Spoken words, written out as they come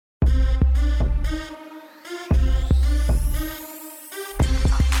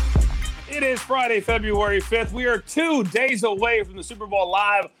is Friday, February 5th. We are 2 days away from the Super Bowl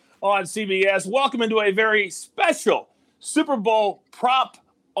live on CBS. Welcome into a very special Super Bowl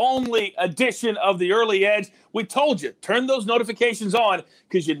prop-only edition of the Early Edge. We told you, turn those notifications on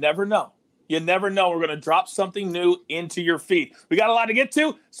because you never know. You never know. We're going to drop something new into your feed. We got a lot to get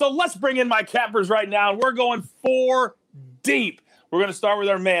to, so let's bring in my cappers right now. We're going 4 deep. We're going to start with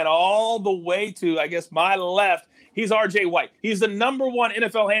our man all the way to, I guess, my left. He's RJ White. He's the #1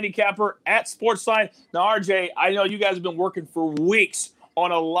 NFL handicapper at Sportsline. Now, RJ, I know you guys have been working for weeks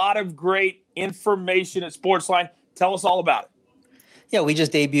on a lot of great information at Sportsline. Tell us all about it. Yeah, we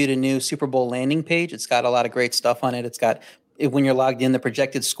just debuted a new Super Bowl landing page. It's got a lot of great stuff on it. It's got, when you're logged in, the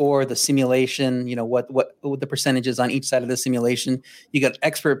projected score, the simulation, what the percentages on each side of the simulation. You got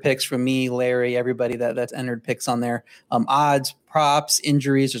expert picks from me, Larry, everybody that's entered picks on there. Odds, props,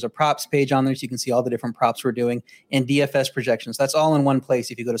 injuries. There's a props page on there, so you can see all the different props we're doing, and DFS projections. That's all in one place.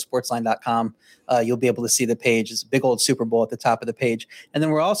 If you go to sportsline.com, you'll be able to see the page. It's a big old Super Bowl at the top of the page. And then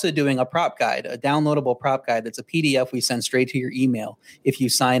we're also doing a prop guide, a downloadable prop guide. That's a PDF we send straight to your email if you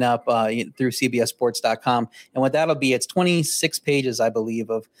sign up through cbssports.com. And what that'll be, it's 26 pages, I believe,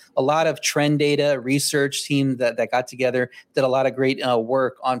 of a lot of trend data, research team that got together, did a lot of great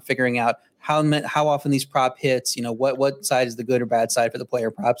work on figuring out how often these prop hits, what side is the good or bad side for the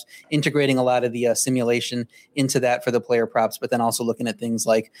player props, integrating a lot of the simulation into that for the player props, but then also looking at things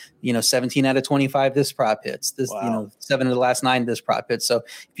like, 17 out of 25, this prop hits, this, wow. 7 of the last 9, this prop hits. So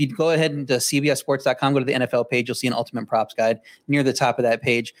if you go ahead and to cbssports.com, go to the NFL page, you'll see an ultimate props guide near the top of that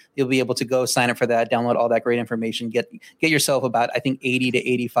page. You'll be able to go sign up for that, download all that great information, get yourself about, I think, 80 to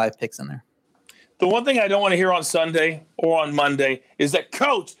 85 picks in there. The one thing I don't want to hear on Sunday or on Monday is that,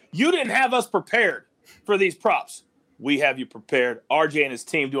 Coach, you didn't have us prepared for these props. We have you prepared. RJ and his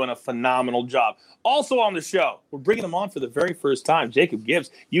team doing a phenomenal job. Also on the show, we're bringing him on for the very first time, Jacob Gibbs.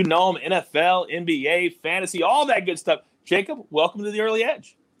 You know him, NFL, NBA, fantasy, all that good stuff. Jacob, welcome to the Early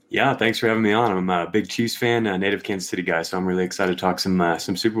Edge. Yeah, thanks for having me on. I'm a big Chiefs fan, a native Kansas City guy, so I'm really excited to talk some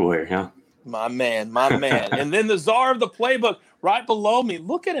Super Bowl here. Yeah. My man. And then the czar of the playbook right below me.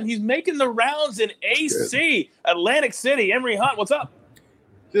 Look at him. He's making the rounds in AC, Atlantic City. Emery Hunt, what's up?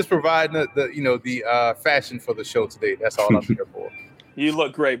 Just providing the fashion for the show today. That's all I'm here for. You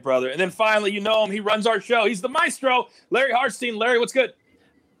look great, brother. And then finally, you know him. He runs our show. He's the maestro, Larry Hartstein. Larry, what's good?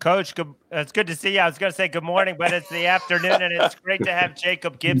 Coach, it's good to see you. I was going to say good morning, but it's the afternoon, and it's great to have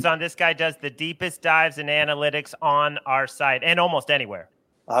Jacob Gibbs on. This guy does the deepest dives in analytics on our site and almost anywhere.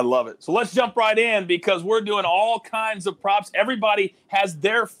 I love it. So let's jump right in because we're doing all kinds of props. Everybody has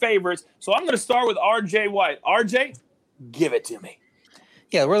their favorites. So I'm going to start with RJ White. RJ, give it to me.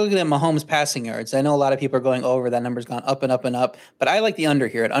 Yeah, we're looking at Mahomes passing yards. I know a lot of people are going over. That number's gone up and up and up. But I like the under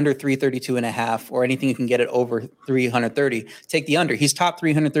here at under 332.5 or anything you can get it over 330. Take the under. He's top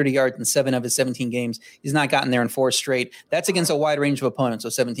 330 yards in 7 of his 17 games. He's not gotten there in 4 straight. That's against a wide range of opponents, so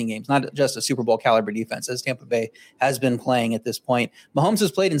 17 games, not just a Super Bowl caliber defense, as Tampa Bay has been playing at this point. Mahomes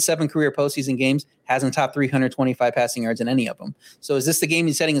has played in 7 career postseason games, hasn't topped 325 passing yards in any of them. So is this the game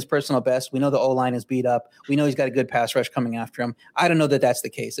he's setting his personal best? We know the O-line is beat up. We know he's got a good pass rush coming after him. I don't know that that's the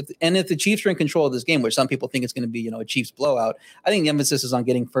case. If the Chiefs are in control of this game, which some people think it's going to be, a Chiefs blowout, I think the emphasis is on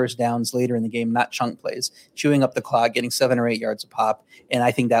getting first downs later in the game, not chunk plays, chewing up the clock, getting 7 or 8 yards a pop. And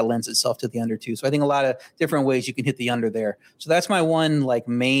I think that lends itself to the under too. So I think a lot of different ways you can hit the under there. So that's my one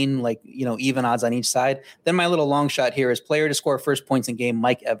main, even odds on each side. Then my little long shot here is player to score first points in game,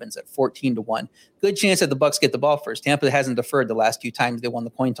 Mike Evans at 14-1. Good chance that the Bucs get the ball first. Tampa hasn't deferred the last 2 times they won the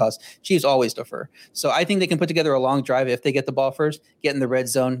coin toss. Chiefs always defer. So I think they can put together a long drive if they get the ball first, get in the red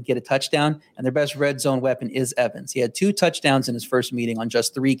zone, get a touchdown, and their best red zone weapon is Evans. He had 2 touchdowns in his first meeting on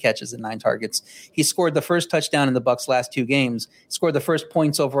just 3 catches and 9 targets. He scored the first touchdown in the Bucs' last 2 games, scored the first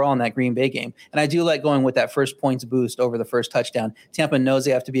points overall in that Green Bay game. And I do like going with that first points boost over the first touchdown. Tampa knows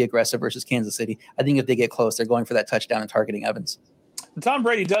they have to be aggressive versus Kansas City. I think if they get close, they're going for that touchdown and targeting Evans. Tom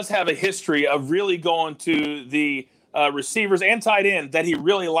Brady does have a history of really going to the receivers and tight end that he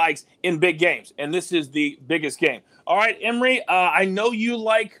really likes in big games, and this is the biggest game. All right, Emery, I know you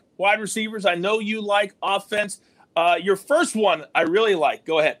like wide receivers. I know you like offense. Your first one I really like.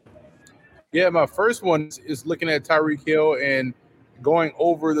 Go ahead. Yeah, my first one is looking at Tyreek Hill and going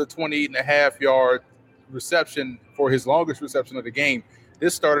over the 28.5-yard reception for his longest reception of the game.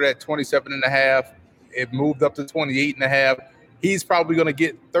 This started at 27.5. It moved up to 28.5. He's probably going to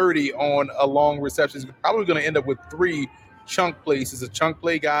get 30 on a long reception. He's probably going to end up with 3 chunk plays. He's a chunk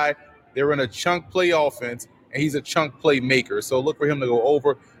play guy. They're in a chunk play offense, and he's a chunk play maker. So look for him to go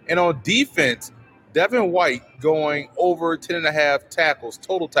over. And on defense, Devin White going over 10.5 tackles,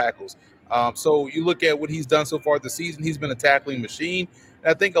 total tackles. So you look at what he's done so far this season. He's been a tackling machine.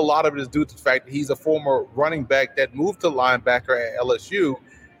 And I think a lot of it is due to the fact that he's a former running back that moved to linebacker at LSU.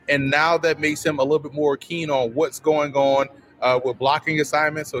 And now that makes him a little bit more keen on what's going on with blocking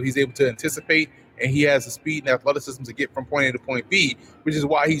assignments. So he's able to anticipate, and he has the speed and athleticism to get from point A to point B, which is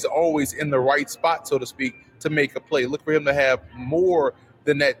why he's always in the right spot, so to speak, to make a play. Look for him to have more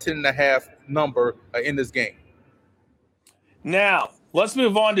than that 10.5 number in this game. Now, let's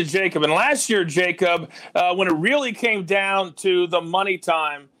move on to Jacob. And last year, Jacob, when it really came down to the money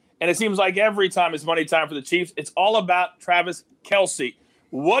time, and it seems like every time it's money time for the Chiefs, it's all about Travis Kelce.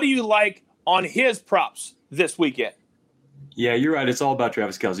 What do you like on his props this weekend? Yeah, you're right. It's all about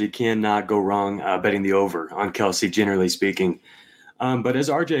Travis Kelce. You cannot go wrong betting the over on Kelce, generally speaking. But as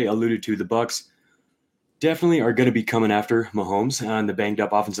RJ alluded to, the Bucs definitely are going to be coming after Mahomes on the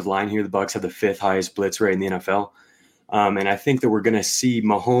banged-up offensive line here. The Bucs have the 5th highest blitz rate in the NFL. And I think that we're going to see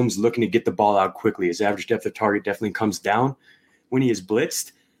Mahomes looking to get the ball out quickly. His average depth of target definitely comes down when he is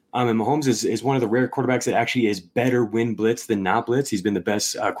blitzed. And Mahomes is one of the rare quarterbacks that actually is better when blitzed than not blitzed. He's been the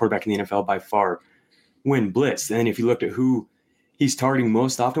best quarterback in the NFL by far when blitzed. And if you looked at who he's targeting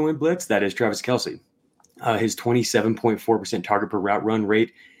most often when blitzed, that is Travis Kelce. His 27.4% target per route run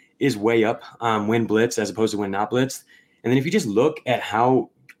rate is way up when blitzed as opposed to when not blitzed. And then if you just look at how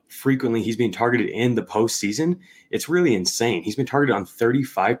frequently he's being targeted in the postseason, it's really insane. He's been targeted on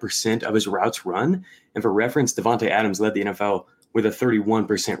 35% of his routes run. And for reference, Devontae Adams led the NFL with a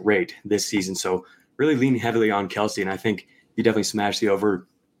 31% rate this season. So really leaning heavily on Kelce. And I think you definitely smash the over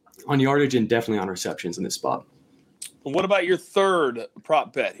on yardage and definitely on receptions in this spot. What about your third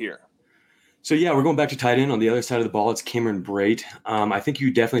prop bet here? So, yeah, we're going back to tight end. On the other side of the ball, it's Cameron Brate. I think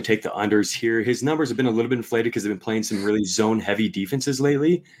you definitely take the unders here. His numbers have been a little bit inflated because they've been playing some really zone-heavy defenses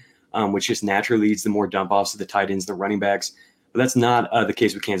lately, which just naturally leads to more dump-offs to the tight ends, the running backs. But that's not the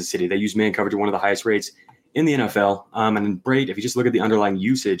case with Kansas City. They use man coverage at one of the highest rates in the NFL. And Brate, if you just look at the underlying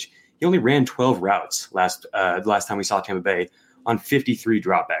usage, he only ran 12 routes the last time we saw Tampa Bay on 53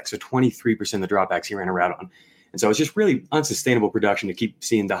 dropbacks. So 23% of the dropbacks he ran a route on. And so it's just really unsustainable production to keep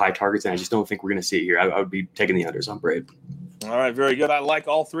seeing the high targets, and I just don't think we're going to see it here. I would be taking the unders on Brate. All right, very good. I like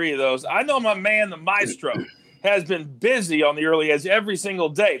all three of those. I know my man, the Maestro, has been busy on the early edge every single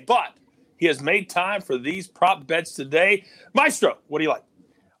day, but he has made time for these prop bets today. Maestro, what do you like?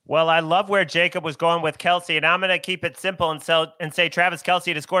 Well, I love where Jacob was going with Kelce, and I'm going to keep it simple and say Travis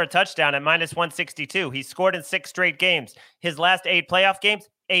Kelce to score a touchdown at minus 162. He scored in 6 straight games. His last 8 playoff games,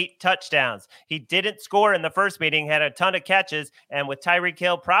 8 touchdowns. He didn't score in the first meeting, had a ton of catches, and with Tyreek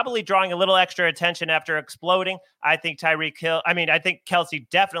Hill probably drawing a little extra attention after exploding, I think Kelce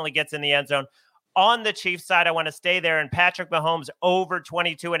definitely gets in the end zone. On the Chiefs side, I want to stay there, and Patrick Mahomes over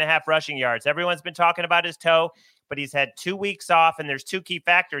 22.5 rushing yards. Everyone's been talking about his toe, but he's had 2 weeks off, and there's 2 key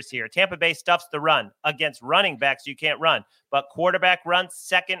factors here. Tampa Bay stuffs the run. Against running backs, you can't run. But quarterback runs,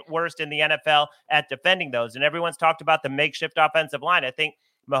 second worst in the NFL at defending those. And everyone's talked about the makeshift offensive line. I think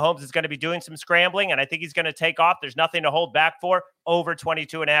Mahomes is going to be doing some scrambling, and I think he's going to take off. There's nothing to hold back for. Over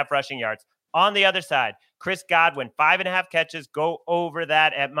 22.5 rushing yards. On the other side, Chris Godwin, 5.5 catches, go over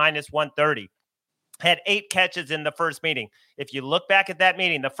that at minus 130. Had 8 catches in the first meeting. If you look back at that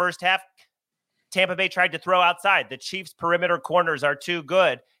meeting, the first half, Tampa Bay tried to throw outside. The Chiefs' perimeter corners are too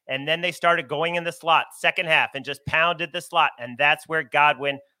good. And then they started going in the slot second half and just pounded the slot. And that's where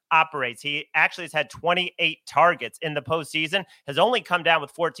Godwin operates. He actually has had 28 targets in the postseason, has only come down with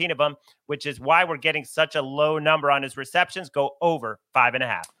 14 of them, which is why we're getting such a low number on his receptions. Go over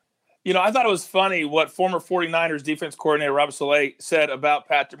 5.5. You know, I thought it was funny what former 49ers defense coordinator Robert Saleh said about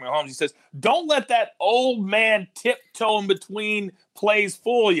Patrick Mahomes. He says, don't let that old man tiptoe in between plays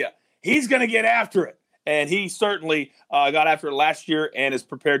fool you. He's going to get after it. And he certainly got after it last year and is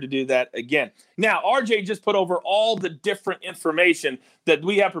prepared to do that again. Now, RJ just put over all the different information that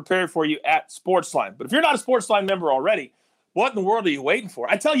we have prepared for you at Sportsline. But if you're not a Sportsline member already, what in the world are you waiting for?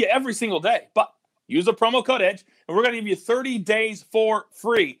 I tell you every single day, but use the promo code EDGE, and we're going to give you 30 days for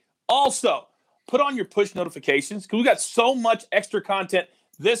free. Also, put on your push notifications because we got so much extra content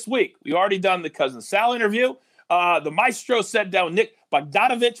this week. We already done the Cousin Sal interview. The Maestro sat down with Nick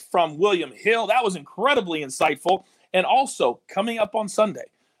Bogdanovich from William Hill. That was incredibly insightful. And also, coming up on Sunday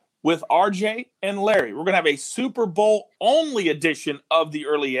with RJ and Larry, we're going to have a Super Bowl-only edition of The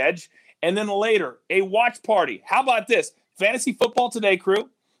Early Edge. And then later, a watch party. How about this? Fantasy Football Today crew,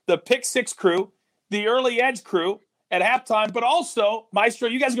 the Pick Six crew, the Early Edge crew at halftime. But also, Maestro,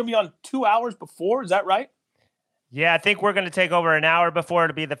 you guys are going to be on 2 hours before. Is that right? Yeah, I think we're going to take over an hour before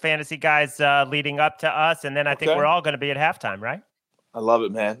to be the fantasy guys leading up to us. And then I think we're all going to be at halftime, right? I love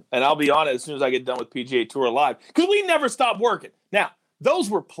it, man. And I'll be on it as soon as I get done with PGA Tour Live because we never stop working. Now, those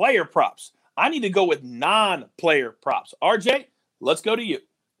were player props. I need to go with non-player props. RJ, let's go to you.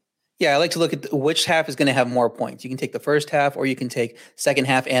 Yeah, I like to look at which half is going to have more points. You can take the first half, or you can take second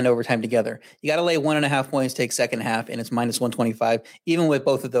half and overtime together. You got to lay 1.5 points, take second half, and it's minus 125. Even with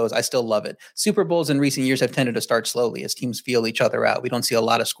both of those, I still love it. Super Bowls in recent years have tended to start slowly as teams feel each other out. We don't see a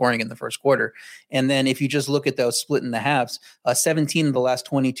lot of scoring in the first quarter. And then if you just look at those split in the halves, 17 of the last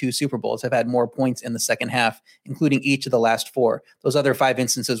 22 Super Bowls have had more points in the second half, including each of the last 4. Those other 5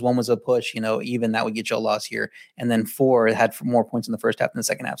 instances, one was a push, even that would get you a loss here. And then 4 had more points in the first half than the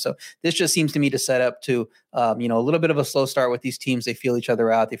second half. So this just seems to me to set up to, a little bit of a slow start with these teams. They feel each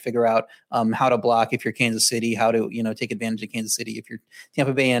other out. They figure out how to block if you're Kansas City, how to, take advantage of Kansas City if you're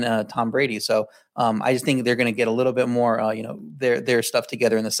Tampa Bay and Tom Brady. So I just think they're going to get a little bit more, their stuff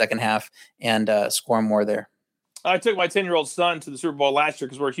together in the second half and score more there. I took my 10-year-old son to the Super Bowl last year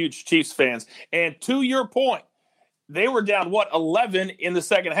because we're huge Chiefs fans. And to your point, they were down, 11 in the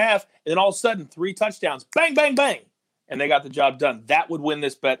second half. And then all of a sudden, 3 touchdowns. Bang, bang, bang. And they got the job done. That would win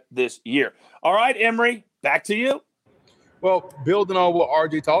this bet this year. All right, Emory, back to you. Well, building on what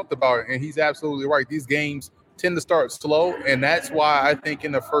RJ talked about, and he's absolutely right. These games tend to start slow, and that's why I think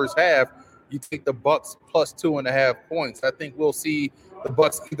in the first half, you take the Bucs plus 2.5 points. I think we'll see the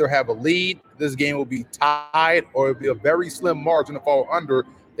Bucs either have a lead, this game will be tied, or it'll be a very slim margin to fall under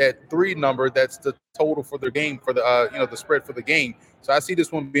that 3 number. That's the total for the game, for the the spread for the game. So I see this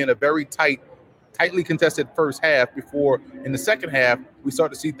one being a very tightly contested first half before in the second half we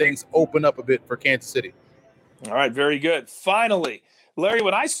start to see things open up a bit for Kansas City. All right, very good. Finally, Larry,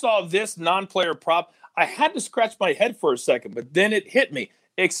 when I saw this non-player prop, I had to scratch my head for a second, but then it hit me.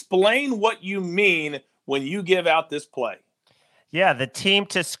 Explain what you mean when you give out this play. Yeah, the team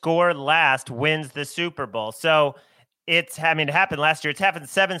to score last wins the Super Bowl. So it happened last year. It's happened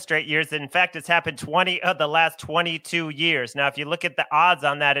 7 straight years. In fact, it's happened 20 of the last 22 years. Now, if you look at the odds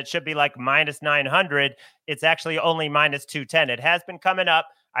on that, it should be like minus 900. It's actually only minus 210. It has been coming up.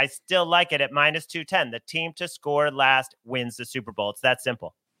 I still like it at minus 210. The team to score last wins the Super Bowl. It's that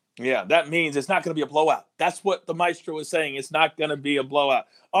simple. Yeah, that means it's not going to be a blowout. That's what the maestro was saying. It's not going to be a blowout.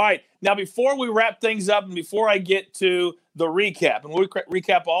 All right, now before we wrap things up and before I get to the recap, and we'll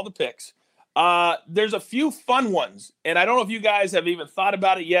recap all the picks, there's a few fun ones, and I don't know if you guys have even thought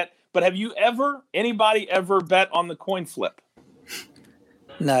about it yet, but have anybody ever bet on the coin flip?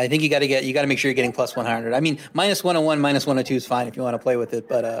 No, I think you got to make sure you're getting plus 100. I mean, minus 101, minus 102 is fine if you want to play with it.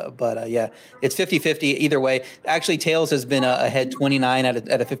 But yeah, it's 50-50 either way. Actually, tails has been ahead 29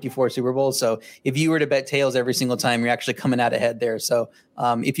 at a 54 Super Bowl. So if you were to bet tails every single time, you're actually coming out ahead there. So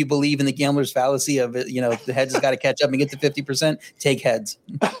if you believe in the gambler's fallacy of it, the heads has got to catch up and get to 50%, take heads.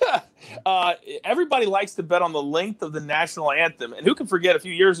 Everybody likes to bet on the length of the national anthem. And who can forget a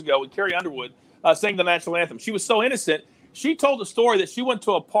few years ago when Carrie Underwood sang the national anthem? She was so innocent. She told a story that she went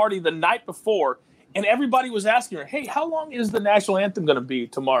to a party the night before, and everybody was asking her, hey, how long is the national anthem going to be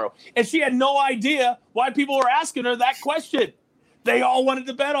tomorrow? And she had no idea why people were asking her that question. They all wanted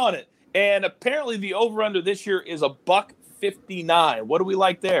to bet on it. And apparently the over-under this year is $1.59. What do we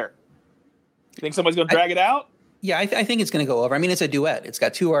like there? You think somebody's going to drag it out? Yeah, I think it's going to go over. I mean, it's a duet. It's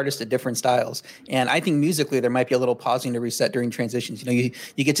got 2 artists at different styles. And I think musically there might be a little pausing to reset during transitions. You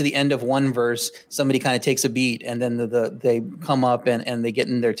get to the end of one verse, somebody kind of takes a beat, and then they come up and they get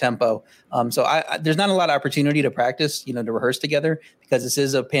in their tempo. So there's not a lot of opportunity to practice, to rehearse together because this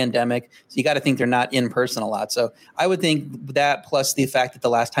is a pandemic. So you got to think they're not in person a lot. So I would think that plus the fact that the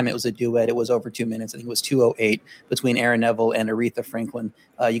last time it was a duet, it was over 2 minutes. I think it was 2:08 between Aaron Neville and Aretha Franklin.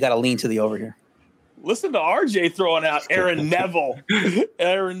 You got to lean to the over here. Listen to RJ throwing out Aaron Neville,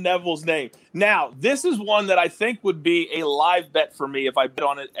 Aaron Neville's name. Now, this is one that I think would be a live bet for me if I bet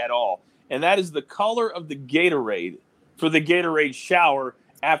on it at all, and that is the color of the Gatorade for the Gatorade shower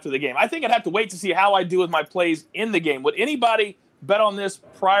after the game. I think I'd have to wait to see how I do with my plays in the game. Would anybody bet on this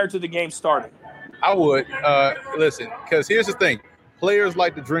prior to the game starting? I would. Listen, because here's the thing. Players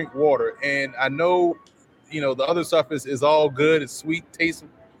like to drink water, and I know, the other stuff is all good. It's sweet, tastes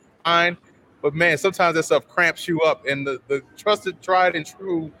fine. But, man, sometimes that stuff cramps you up. And the trusted, tried, and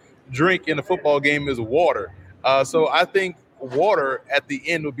true drink in a football game is water. So I think water at the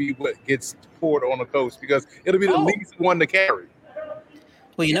end will be what gets poured on the coach because it'll be the least one to carry.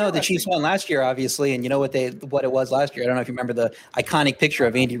 Well, the Chiefs won last year, obviously, and you know what it was last year. I don't know if you remember the iconic picture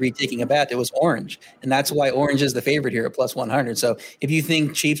of Andy Reid taking a bath. It was orange, and that's why orange is the favorite here at plus 100. So if you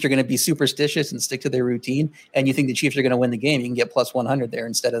think Chiefs are going to be superstitious and stick to their routine, and you think the Chiefs are going to win the game, you can get plus 100 there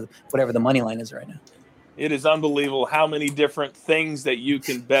instead of whatever the money line is right now. It is unbelievable how many different things that you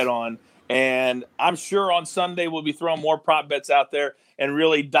can bet on, and I'm sure on Sunday we'll be throwing more prop bets out there and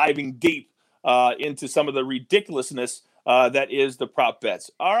really diving deep into some of the ridiculousness that is the prop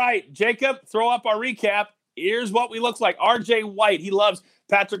bets. All right, Jacob, throw up our recap. Here's what we look like. R.J. White, he loves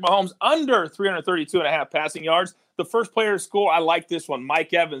Patrick Mahomes under 332.5 passing yards. The first player to score, I like this one,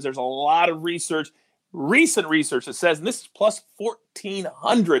 Mike Evans. There's a lot of recent research that says, and this is plus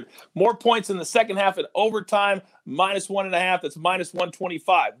 1,400. More points in the second half in overtime, minus 1.5. That's minus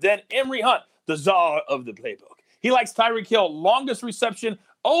 125. Then Emory Hunt, the czar of the playbook. He likes Tyreek Hill, longest reception,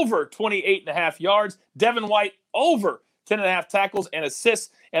 over 28.5 yards. Devin White, over 10.5 tackles and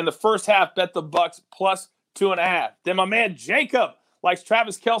assists. And the first half, bet the Bucs plus 2.5. Then my man Jacob likes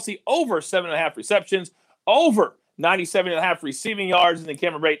Travis Kelce, over 7.5 receptions, over 97.5 receiving yards, and then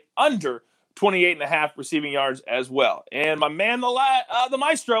Cameron Brate, under 28.5 receiving yards as well. And my man, the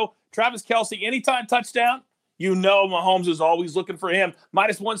maestro, Travis Kelce, anytime touchdown. You know Mahomes is always looking for him.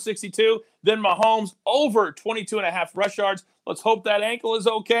 Minus 162. Then Mahomes over 22.5 rush yards. Let's hope that ankle is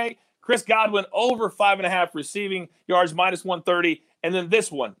okay. Chris Godwin over 5.5 receiving yards, minus 130. And then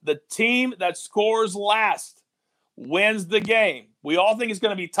this one, the team that scores last wins the game. We all think it's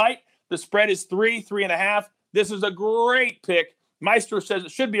going to be tight. The spread is 3.5. This is a great pick. Maestro says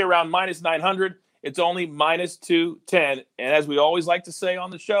it should be around minus 900. It's only minus 210. And as we always like to say on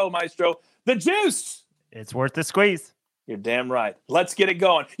the show, Maestro, the juice. It's worth the squeeze. You're damn right. Let's get it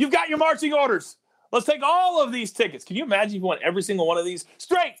going. You've got your marching orders. Let's take all of these tickets. Can you imagine if you won every single one of these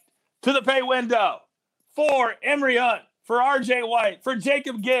straight to the pay window? For Emory Hunt, for R.J. White, for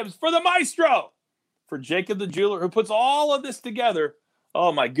Jacob Gibbs, for the Maestro, for Jacob the Jeweler, who puts all of this together.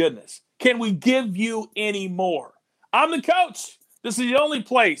 Oh, my goodness. Can we give you any more? I'm the coach. This is the only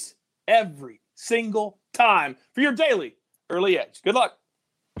place every single time for your daily early edge. Good luck.